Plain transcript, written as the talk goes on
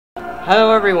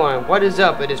Hello everyone, what is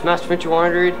up? It is Master Adventure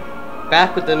 100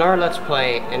 back with another Let's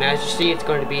Play, and as you see it's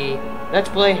going to be Let's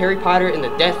Play Harry Potter and the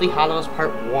Deathly Hallows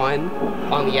Part 1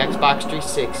 on the Xbox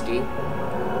 360.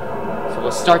 So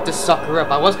let's start this sucker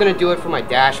up. I was going to do it for my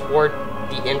dashboard,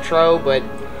 the intro, but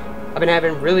I've been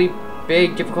having really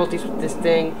big difficulties with this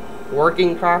thing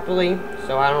working properly,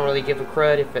 so I don't really give a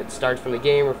crud if it starts from the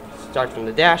game or if it starts from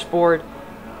the dashboard.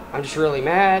 I'm just really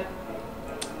mad,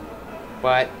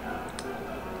 but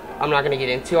I'm not going to get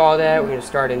into all that. We're going to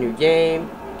start a new game.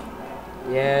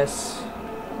 Yes.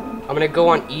 I'm going to go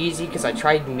on easy because I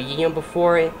tried medium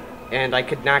before and I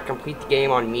could not complete the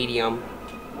game on medium.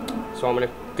 So I'm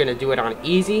going to do it on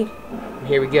easy. And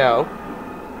here we go.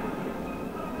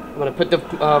 I'm going to put the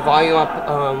volume up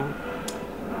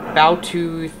about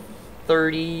to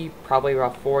 30, probably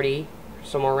around 40,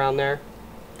 somewhere around there.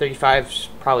 35's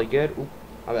probably good. Oop,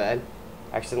 my bad.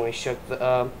 I accidentally shook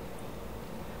the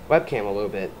webcam a little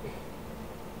bit.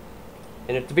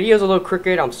 And if the video's a little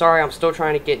crooked, I'm sorry, I'm still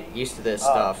trying to get used to this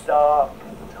stuff. Dark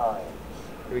times.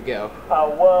 Here we go. Our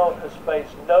world has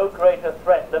faced no greater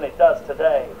threat than it does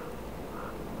today.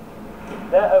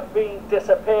 There have been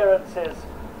disappearances,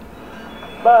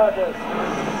 murders,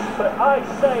 but I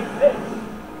say this: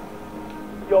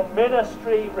 your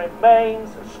ministry remains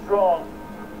strong.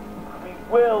 We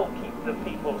will keep the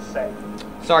people safe.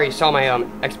 Sorry you saw my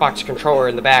Xbox controller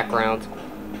in the background.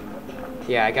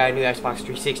 Yeah, I got a new Xbox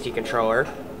 360 controller.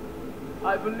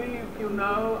 I believe you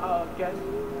know our guest.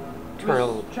 Turn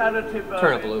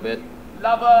up a little bit.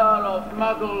 Lover of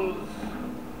muggles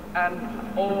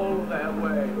and all their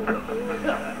ways.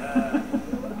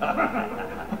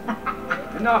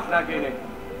 Enough, Nagini.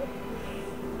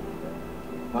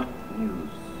 What news?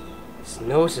 His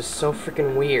nose is so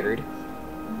freaking weird.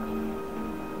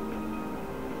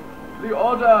 The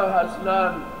Order has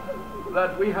learned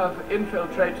that we have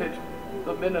infiltrated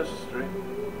the ministry.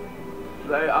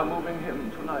 They are moving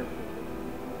him tonight.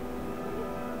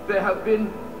 There have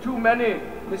been too many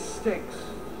mistakes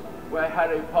where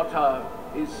Harry Potter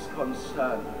is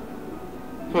concerned.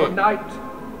 Tonight,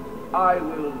 I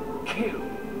will kill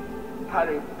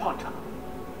Harry Potter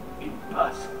in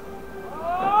person.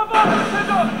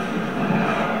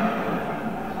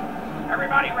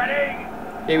 Everybody ready?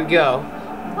 Here we go.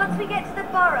 Once we get to the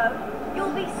burrow,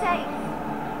 you'll be safe.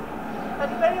 And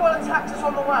if anyone attacks us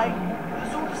on the way,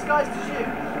 it's all disguised as you.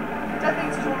 Death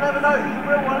Eaters will never know who the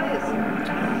real one is.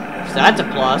 So that's a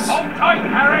plus. Hold tight,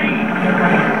 Harry!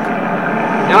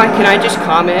 Now can I just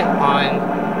comment on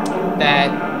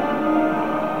that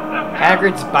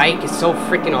Hagrid's bike is so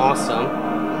freaking awesome.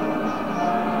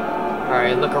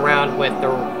 Alright, look around with the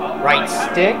right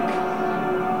stick.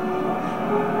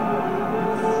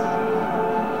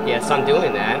 Yes, I'm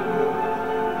doing that.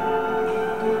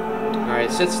 Alright,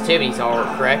 sensitivity's all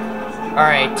correct.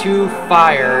 Alright, to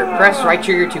fire, press right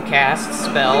trigger to cast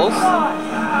spells,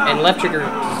 and left trigger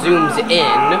zooms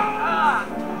in.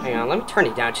 Hang on, let me turn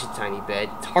it down just a tiny bit.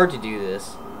 It's hard to do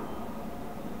this.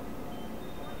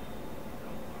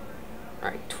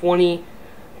 Alright, 20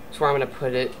 is where I'm going to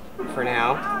put it for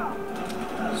now.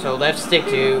 So left stick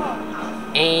to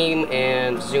aim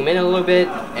and zoom in a little bit,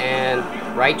 and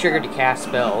right trigger to cast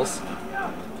spells.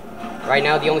 Right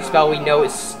now, the only spell we know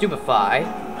is Stupefy,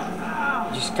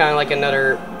 just kind of like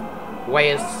another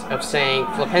way of saying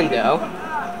Flipendo.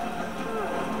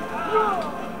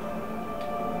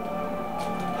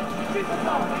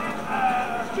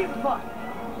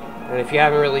 And if you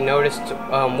haven't really noticed,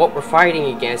 what we're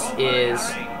fighting against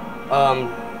is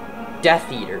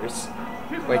Death Eaters,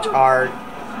 which are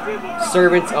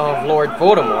servants of Lord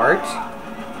Voldemort,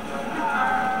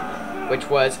 which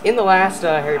was in the last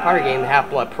Harry Potter game, the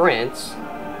Half-Blood Prince.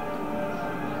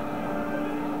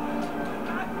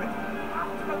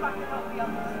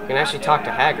 You can actually talk to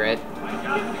Hagrid.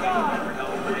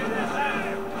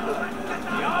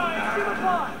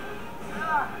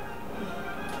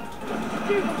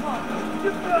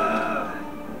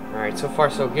 Alright, so far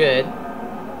so good.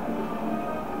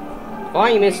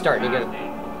 Volume is starting to get a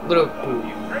little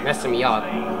messing me up.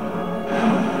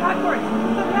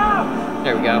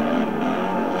 There we go.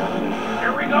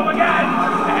 Here we go again!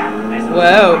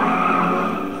 Whoa!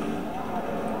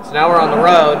 So now we're on the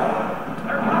road.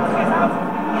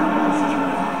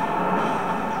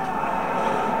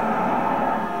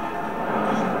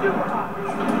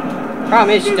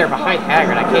 Problem is, they're behind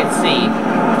Hagrid. I can't see.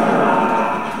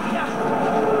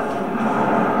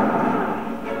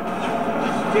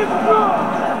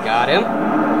 Got him.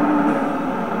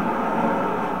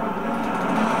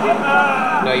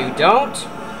 No, you don't.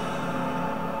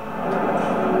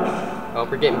 Oh,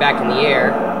 we're getting back in the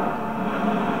air.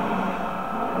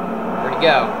 Where'd he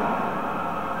go?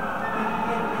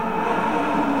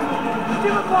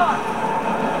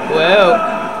 Whoa.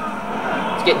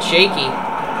 It's getting shaky.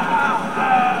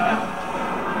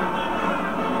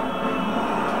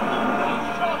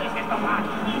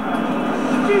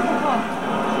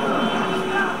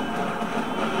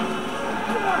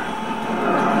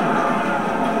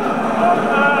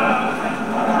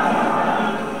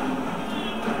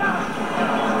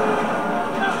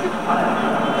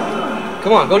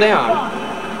 Come on, go down.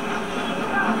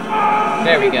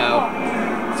 There we go.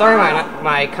 Sorry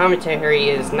my commentary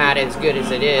is not as good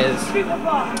as it is.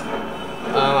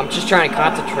 I'm just trying to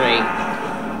concentrate.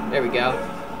 There we go.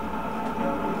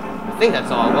 I think that's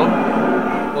all of them.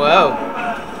 Whoa.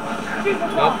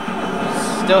 Nope.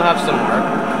 Still have some more.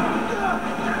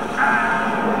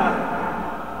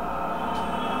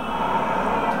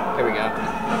 There we go.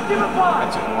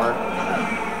 Got some more.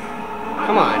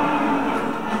 Come on.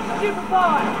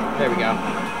 There we go.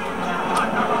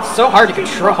 It's so hard to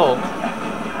control.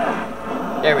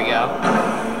 There we go.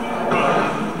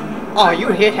 Oh, you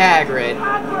hit Hagrid.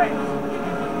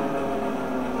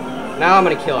 Now I'm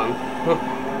gonna kill him.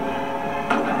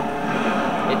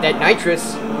 Hit that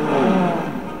nitrous.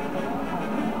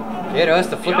 Get us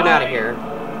the flipping out of here.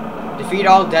 Defeat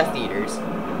all Death Eaters.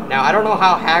 Now I don't know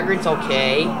how Hagrid's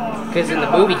okay, because in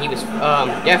the movie he was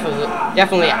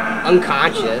definitely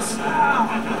unconscious.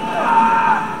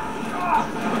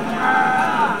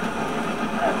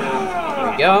 There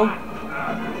we go.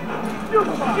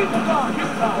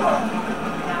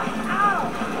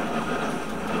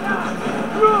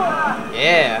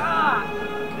 Yeah.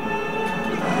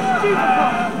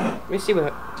 Let me see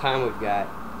what time we've got.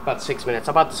 About 6 minutes.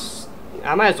 I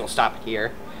might as well stop it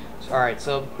here. Alright,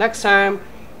 so next time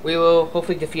we will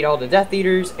hopefully defeat all the Death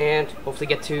Eaters and hopefully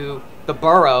get to the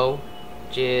Burrow,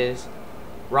 which is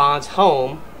Ron's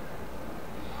home.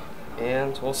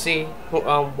 And we'll see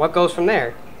what goes from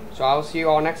there. So I'll see you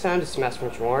all next time. This is Master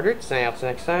Pt1. Signing out till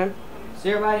next time. See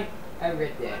you, everybody. Have a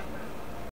great day.